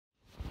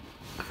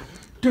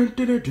Dun,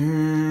 dun, dun,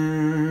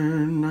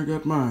 dun. I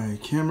got my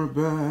camera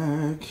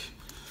back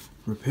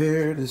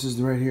repaired. This is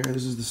right here.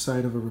 This is the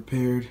side of a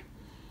repaired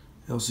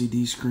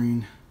LCD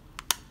screen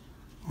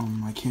on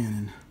my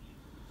Canon.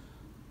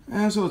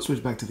 And so let's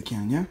switch back to the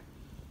Canon, yeah?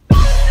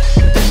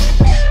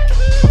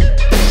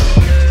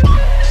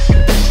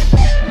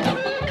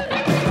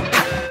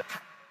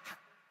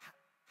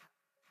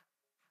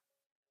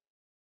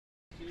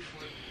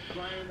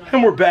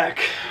 And we're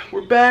back.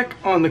 We're back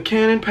on the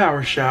Canon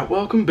Power Shot.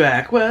 Welcome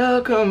back.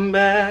 Welcome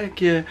back.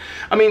 Yeah.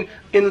 I mean,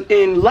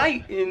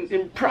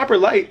 in proper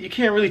light, you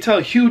can't really tell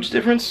a huge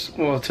difference.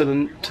 Well, to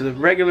the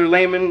regular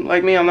layman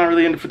like me, I'm not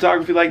really into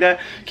photography like that.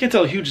 Can't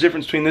tell a huge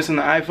difference between this and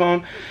the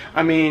iPhone.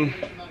 I mean,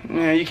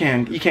 yeah, you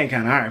can't kind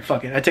of. All right,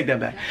 fuck it. I take that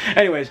back.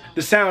 Anyways,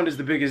 the sound is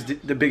the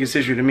biggest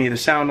issue to me. The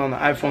sound on the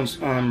iPhone's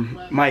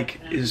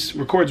mic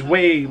records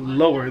way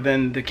lower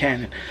than the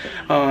Canon.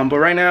 But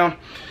right now,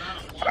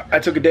 I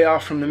took a day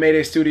off from the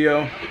Mayday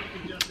studio.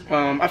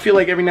 I feel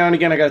like every now and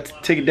again I gotta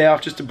take a day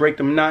off just to break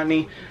the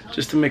monotony,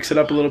 just to mix it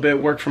up a little bit,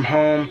 work from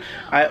home.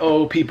 I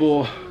owe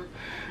people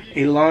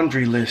a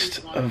laundry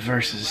list of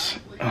verses.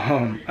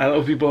 I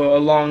owe people a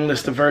long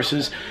list of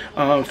verses,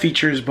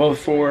 features both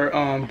for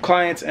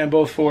clients and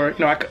both for,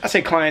 I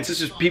say clients, it's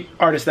just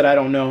artists that I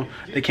don't know.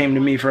 They came to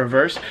me for a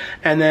verse.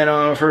 And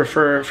then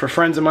for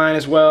friends of mine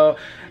as well,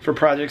 for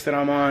projects that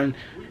I'm on.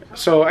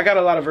 So I got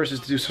a lot of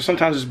verses to do, so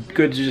sometimes it's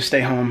good to just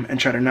stay home and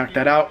try to knock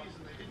that out.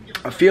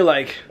 I feel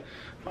like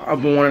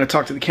I've been wanting to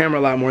talk to the camera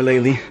a lot more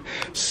lately.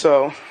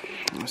 So,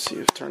 let's see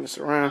if I turn this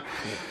around.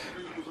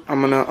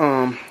 I'm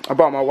gonna, I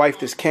bought my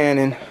wife this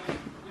Canon,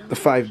 the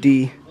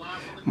 5D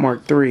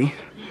Mark III.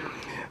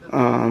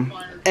 And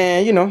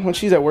when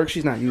she's at work,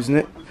 she's not using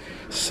it.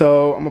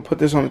 So I'm gonna put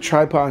this on a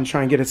tripod and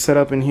try and get it set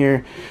up in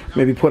here.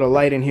 Maybe put a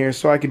light in here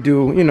so I could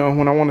do, when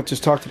I want to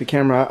just talk to the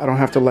camera, I don't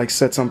have to like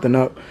set something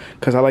up,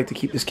 because I like to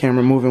keep this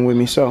camera moving with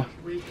me. So,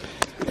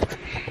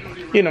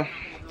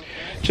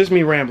 just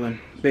me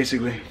rambling,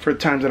 basically, for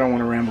times that I want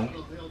to ramble.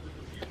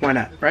 Why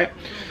not, right?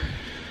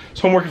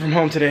 So I'm working from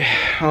home today.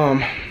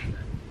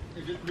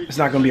 It's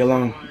not gonna be a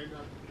long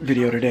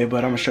video today,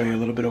 but I'm gonna show you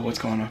a little bit of what's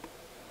going on.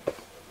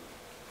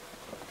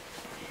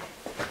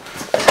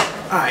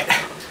 Alright,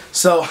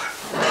 so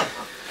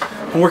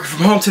I'm working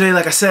from home today,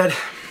 like I said,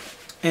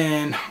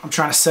 and I'm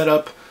trying to set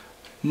up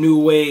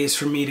new ways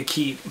for me to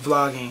keep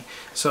vlogging.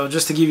 So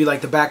just to give you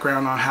like the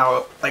background on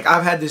how, like,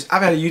 I've had a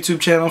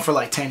YouTube channel for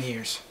like 10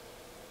 years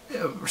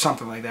or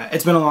something like that.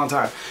 It's been a long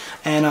time.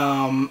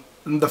 And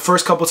the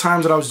first couple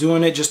times that I was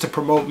doing it just to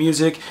promote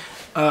music,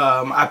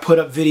 I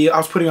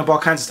was putting up all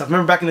kinds of stuff.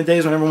 Remember back in the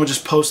days when everyone would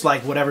just post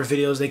like whatever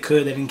videos they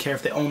could. They didn't care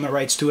if they owned the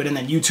rights to it. And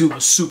then YouTube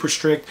was super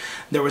strict.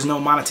 There was no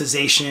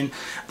monetization.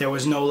 There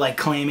was no like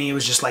claiming. It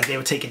was just like they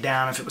would take it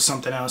down if it was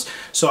something else.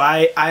 So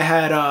I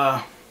had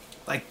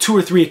like 2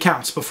 or 3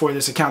 accounts before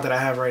this account that I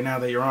have right now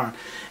that you're on.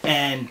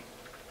 And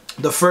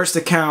the first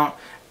account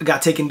got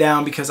taken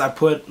down because I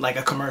put like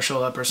a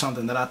commercial up or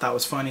something that I thought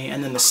was funny.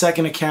 And then the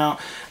second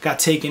account got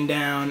taken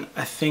down,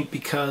 I think,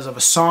 because of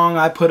a song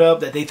I put up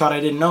that they thought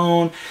I didn't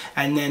own.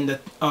 And then the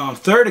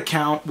third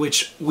account,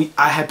 which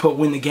I had put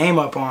Win the Game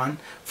up on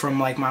from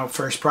like my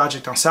first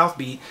project on South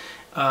Beat,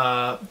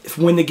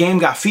 Win the Game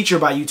got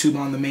featured by YouTube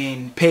on the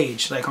main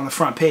page, like on the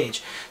front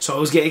page.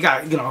 So it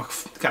got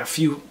a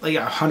few, like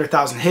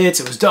 100,000 hits.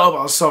 It was dope.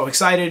 I was so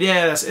excited.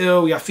 Yeah, that's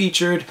ill. We got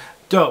featured.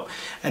 Dope.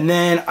 And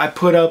then I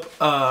put up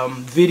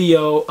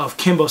video of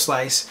Kimbo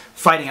Slice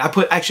fighting. I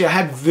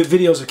had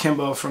videos of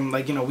Kimbo from,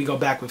 like, we go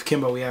back with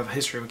Kimbo. We have a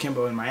history with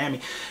Kimbo in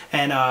Miami.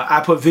 And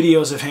I put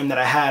videos of him that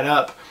I had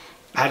up.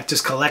 I had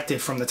just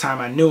collected from the time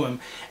I knew him.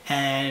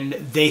 And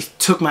they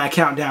took my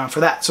account down for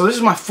that. So this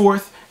is my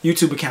 4th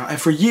YouTube account. And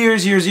for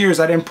years,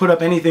 I didn't put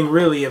up anything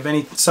really of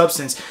any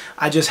substance.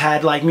 I just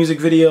had like music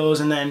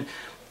videos and then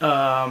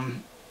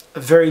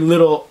very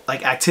little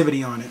like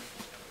activity on it.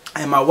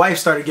 And my wife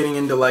started getting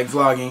into like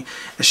vlogging,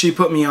 and she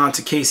put me on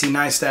to Casey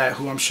Neistat,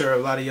 who I'm sure a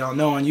lot of y'all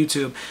know on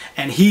YouTube,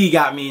 and he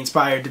got me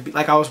inspired to be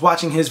like, I was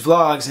watching his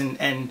vlogs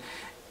and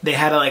they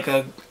had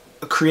a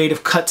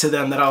creative cut to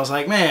them that I was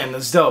like, man,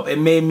 that's dope. It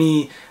made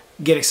me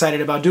get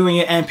excited about doing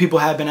it, and people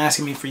have been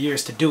asking me for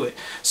years to do it.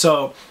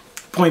 So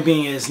point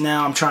being is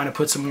now I'm trying to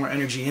put some more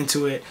energy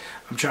into it.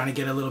 I'm trying to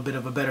get a little bit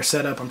of a better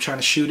setup. I'm trying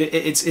to shoot it.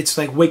 It's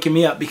like waking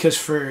me up, because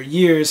for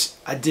years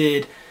I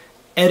did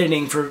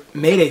editing for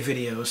Mayday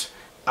videos.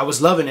 I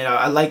was loving it.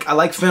 I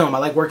like film. I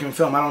like working in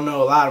film. I don't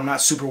know a lot. I'm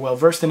not super well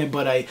versed in it,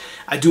 but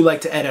I do like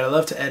to edit. I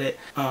love to edit.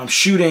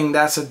 Shooting,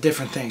 that's a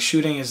different thing.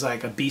 Shooting is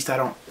like a beast I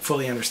don't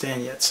fully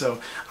understand yet.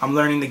 So I'm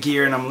learning the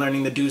gear and I'm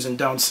learning the do's and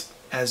don'ts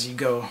as I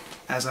go.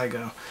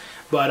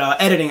 But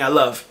editing I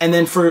love. And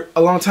then for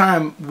a long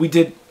time we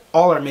did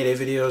all our Mayday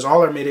videos,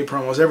 all our Mayday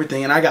promos,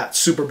 everything, and I got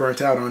super burnt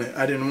out on it.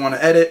 I didn't want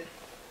to edit.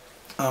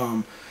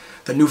 The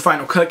new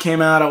Final Cut came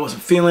out. I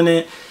wasn't feeling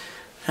it.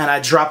 And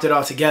I dropped it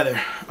all together.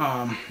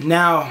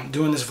 Now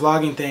doing this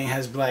vlogging thing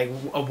has like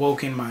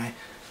awoken my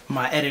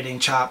editing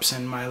chops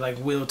and my like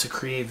will to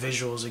create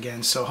visuals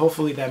again. So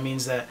hopefully that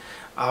means that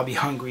I'll be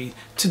hungry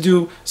to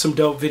do some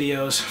dope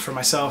videos for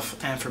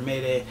myself and for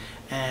Mayday.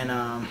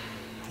 And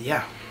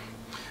yeah,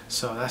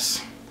 so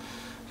that's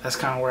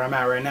kind of where I'm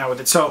at right now with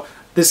it. So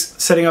this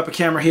setting up a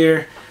camera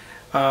here,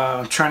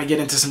 trying to get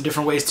into some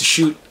different ways to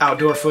shoot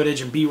outdoor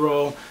footage and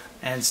B-roll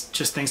and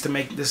just things to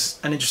make this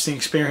an interesting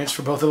experience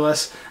for both of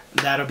us.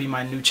 That'll be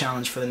my new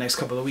challenge for the next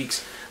couple of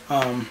weeks.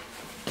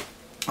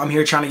 I'm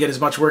here trying to get as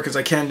much work as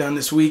I can done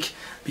this week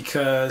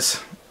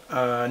because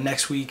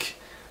next week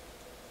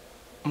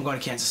I'm going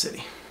to Kansas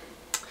City.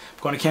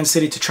 I'm going to Kansas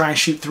City to try and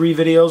shoot 3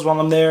 videos while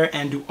I'm there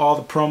and do all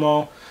the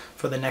promo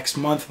for the next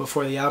month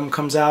before the album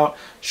comes out.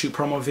 Shoot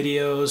promo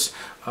videos.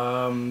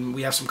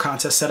 We have some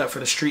contests set up for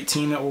the street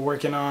team that we're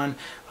working on.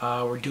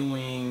 We're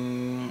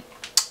doing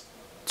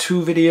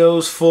 2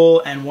 videos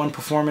full and 1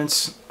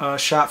 performance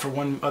shot for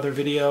 1 other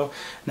video. And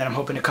then I'm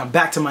hoping to come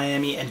back to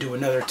Miami and do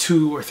another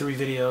 2 or 3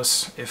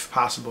 videos if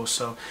possible.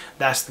 So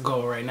that's the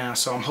goal right now.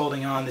 So I'm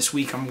holding on this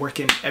week. I'm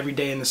working every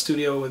day in the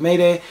studio with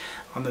Mayday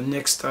on the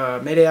next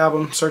Mayday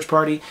album, Search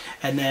Party.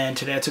 And then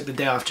today I took the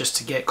day off just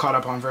to get caught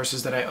up on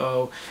verses that I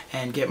owe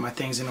and get my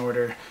things in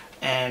order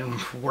and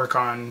work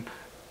on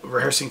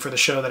rehearsing for the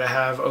show that I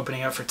have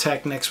opening up for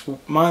Tech next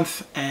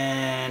month,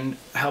 and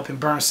helping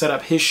Burns set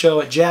up his show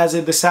at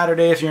Jazzed this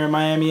Saturday. If you're in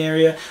Miami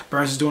area,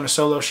 Burns is doing a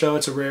solo show.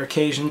 It's a rare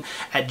occasion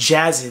at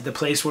Jazzed, the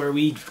place where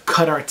we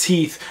cut our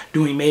teeth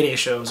doing Mayday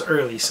shows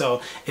early.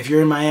 So if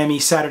you're in Miami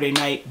Saturday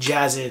night,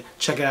 Jazzed,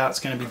 check it out. It's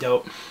gonna be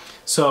dope.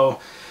 So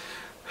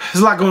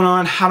there's a lot going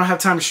on. I don't have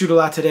time to shoot a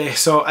lot today,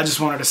 so I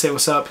just wanted to say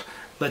what's up,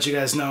 let you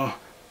guys know.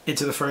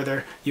 Into the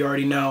Further, you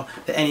already know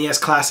the NES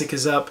Classic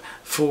is up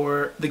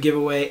for the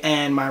giveaway,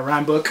 and my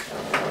rhyme book,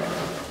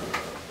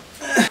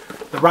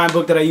 the rhyme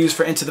book that I use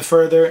for Into the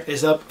Further,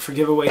 is up for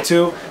giveaway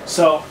too.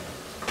 So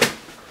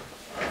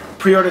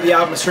pre-order the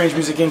album at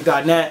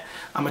strangemusicinc.net.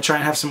 I'm gonna try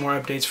and have some more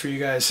updates for you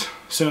guys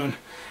soon.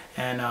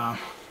 And I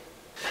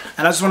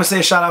just want to say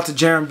a shout out to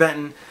Jaron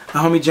Benton, my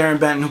homie Jaron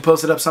Benton, who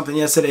posted up something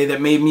yesterday that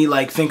made me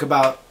like think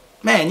about,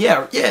 man,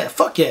 yeah,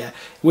 fuck yeah,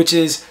 which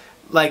is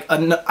like, I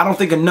don't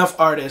think enough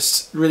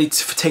artists really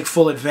take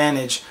full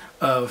advantage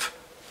of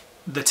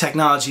the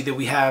technology that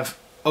we have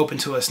open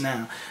to us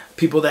now.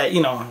 People that,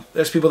 you know,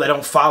 there's people that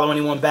don't follow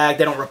anyone back,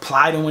 they don't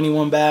reply to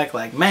anyone back.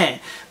 Like, man,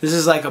 this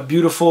is like a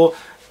beautiful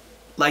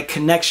like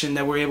connection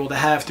that we're able to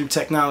have through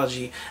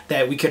technology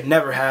that we could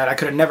never had. I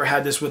could have never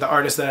had this with an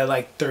artist that I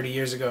liked 30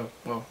 years ago.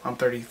 Well, I'm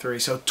 33,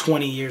 so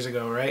 20 years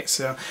ago, right?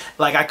 So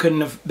like I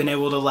couldn't have been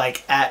able to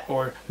like at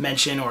or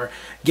mention or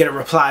get a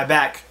reply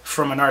back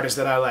from an artist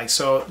that I like.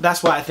 So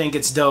that's why I think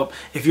it's dope.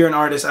 If you're an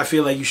artist, I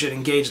feel like you should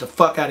engage the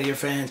fuck out of your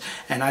fans,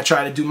 and I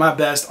try to do my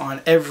best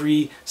on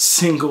every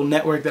single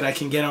network that I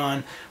can get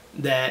on,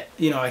 that,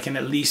 you know, I can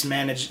at least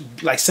manage,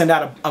 like send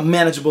out a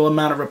manageable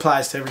amount of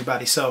replies to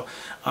everybody. So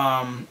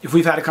if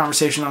we've had a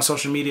conversation on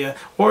social media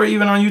or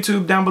even on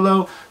YouTube down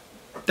below,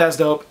 that's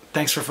dope.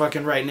 Thanks for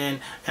fucking writing in,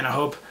 and I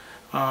hope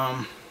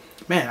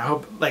man, I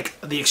hope like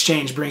the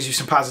exchange brings you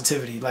some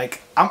positivity.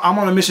 Like I'm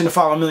on a mission to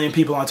follow 1 million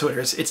people on Twitter.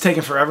 It's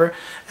taken forever,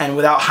 and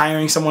without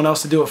hiring someone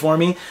else to do it for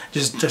me,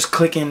 just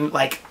clicking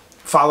like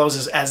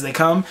follows as they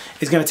come,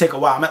 it's gonna take a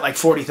while. I'm at like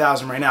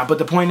 40,000 right now, but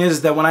the point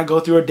is that when I go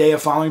through a day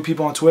of following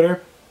people on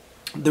Twitter,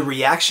 the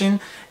reaction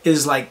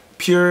is like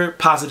pure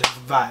positive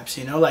vibes,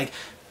 you know, like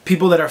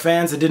people that are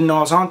fans that didn't know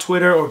I was on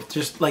Twitter or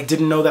just like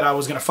didn't know that I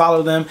was gonna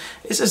follow them.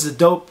 It's just a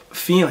dope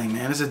feeling,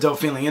 man. It's a dope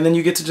feeling, and then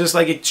you get to just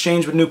like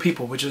exchange with new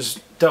people, which is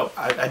dope.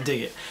 I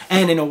dig it.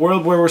 And in a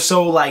world where we're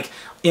so like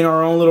in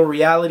our own little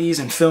realities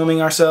and filming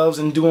ourselves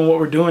and doing what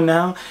we're doing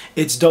now,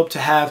 it's dope to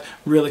have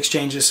real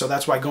exchanges. So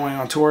that's why going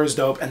on tour is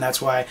dope, and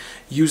that's why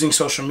using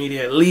social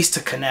media at least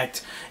to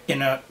connect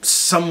in a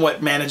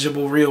somewhat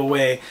manageable, real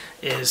way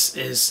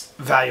is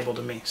valuable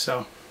to me.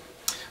 So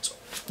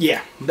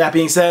yeah, that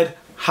being said,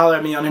 holler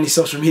at me on any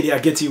social media.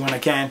 I'll get to you when I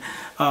can.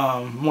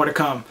 More to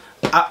come.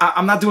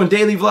 I'm not doing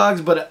daily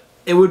vlogs, but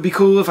it would be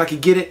cool if I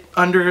could get it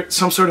under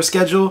some sort of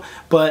schedule.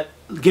 But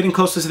getting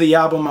closer to the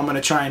album, I'm going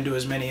to try and do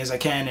as many as I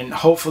can, and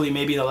hopefully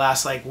maybe the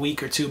last like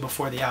week or 2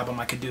 before the album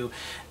I could do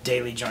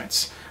daily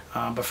joints.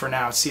 But for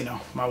now, it's, you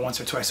know, my once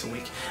or twice a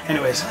week.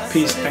 Anyways,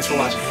 peace. Thanks for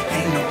watching.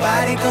 Ain't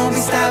nobody gonna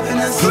be stopping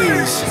us.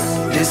 Please.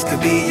 This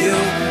could be you.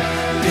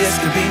 This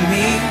could be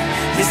me.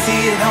 You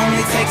see, it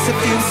only takes a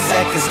few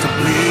seconds to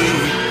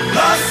bleed.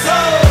 Lost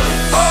soul.